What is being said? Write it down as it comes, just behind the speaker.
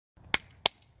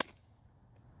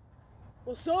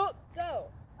What's up? So,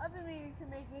 I've been meaning to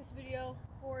make this video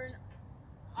for an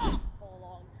awful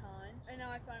long time, and now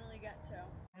I finally get to.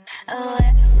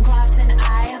 Lip gloss and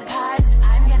iPods,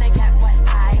 I'm gonna get what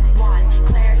I want.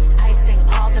 Claire's icing,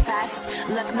 all the best.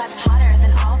 Look much hotter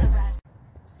than all the rest.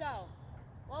 So,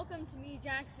 welcome to me,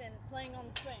 Jackson, playing on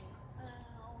the swing.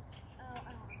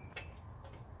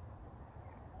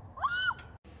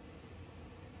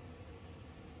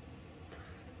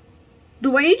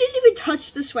 The way you didn't even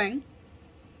touch the swing.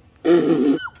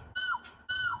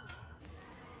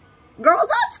 Girl,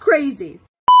 that's crazy.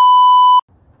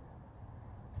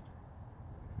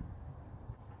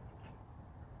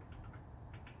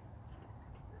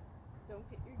 Don't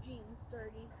get your jeans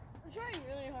dirty. I'm trying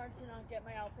really hard to not get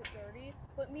my outfit dirty,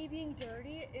 but me being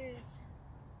dirty is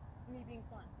me being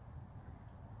fun.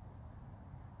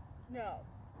 No.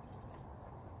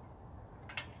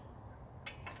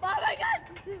 Oh my god!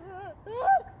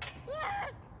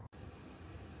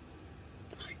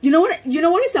 You know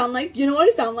what I sound like? You know what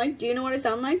I sound like? Do you know what I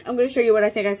sound like? I'm gonna show you what I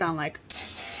think I sound like.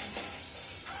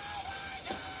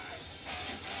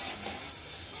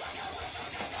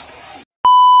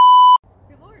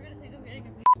 People are gonna think I'm getting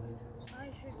confused. I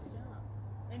should stop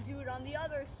and do it on the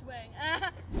other swing.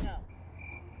 No.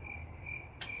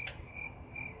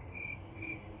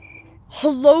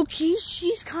 Hello, Key.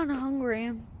 She's kind of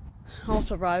hungry. I'll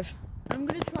survive. I'm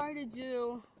gonna try to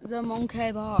do the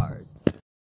monkey bars.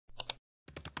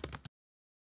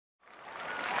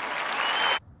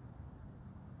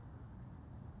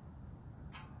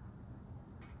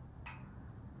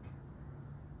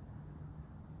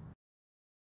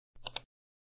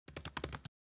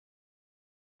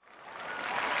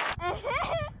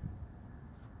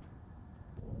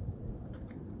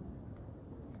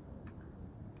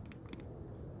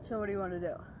 So what do you want to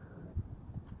do?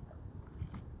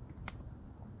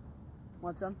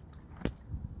 Want some?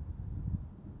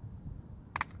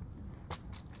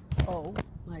 Oh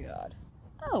my god.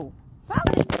 Oh,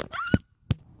 found it!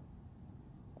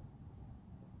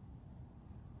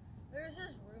 There's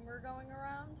this rumor going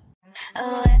around.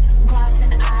 Lip gloss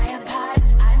and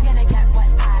iPods, I'm gonna get what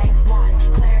I want.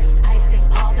 Claire's icing,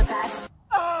 all the best.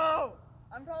 Oh!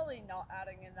 I'm probably not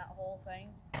adding in that whole thing.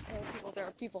 There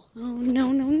are people. Oh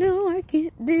no, I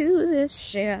can't do this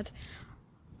shit.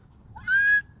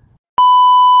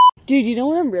 Dude, you know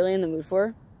what I'm really in the mood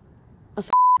for? A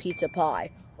pizza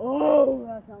pie. Oh,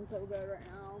 that sounds so good right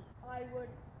now. I would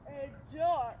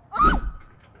adore. Oh!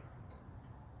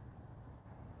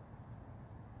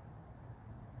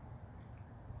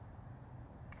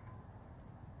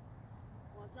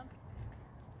 Want some?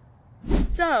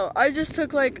 So, I just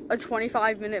took like a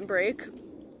 25-minute break,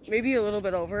 maybe a little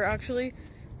bit over actually,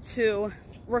 to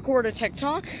record a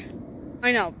TikTok.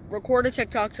 I know, record a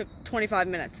TikTok took 25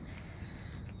 minutes.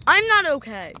 I'm not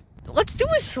okay. Let's do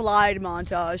a slide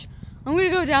montage. I'm gonna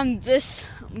go down this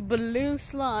blue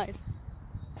slide.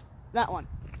 That one.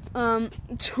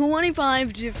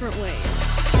 25 different ways.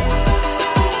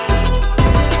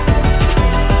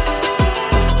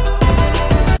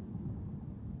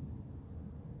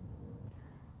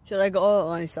 Should I go out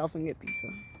myself and get pizza?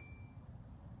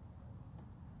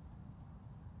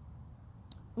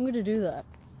 I'm gonna do that.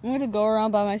 I'm gonna go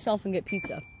around by myself and get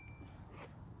pizza.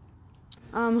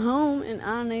 I'm home and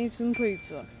I need some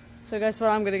pizza. So guess what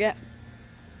I'm gonna get?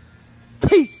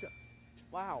 Pizza!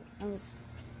 Wow, that was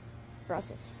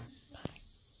impressive.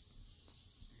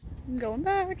 I'm going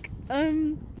back.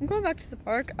 I'm going back to the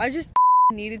park. I just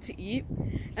needed to eat,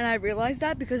 and I realized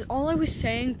that because all I was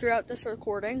saying throughout this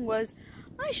recording was,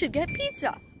 I should get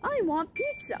pizza. I want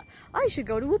pizza. I should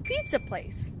go to a pizza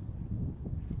place.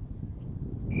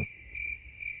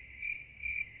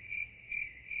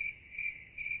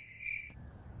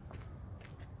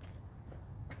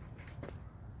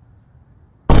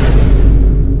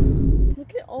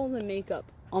 Look at all the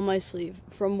makeup on my sleeve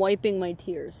from wiping my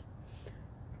tears.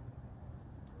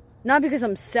 Not because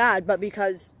I'm sad, but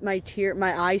because my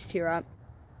eyes tear up.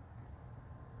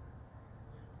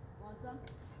 Want some?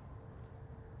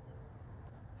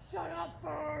 Shut up,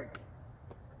 bird!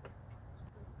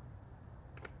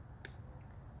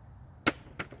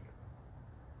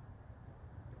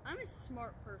 I'm a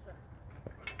smart person.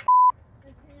 My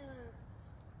pants.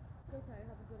 It's okay, I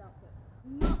have a good outfit.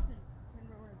 Nothing can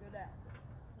ruin a good outfit.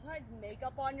 Besides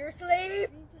makeup on your sleeve!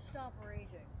 You need to stop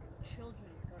raging. Children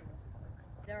go to this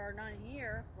park. There are none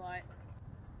here, but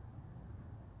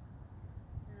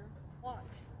you know, watch.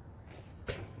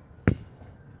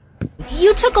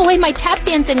 You took away my tap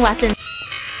dancing lesson.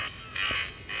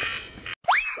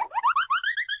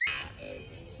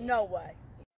 No way.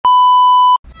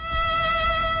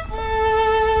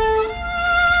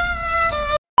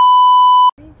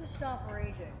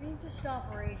 raging. We need to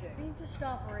stop raging. We need to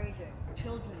stop raging.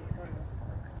 Children go to this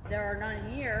park. There are none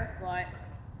here, but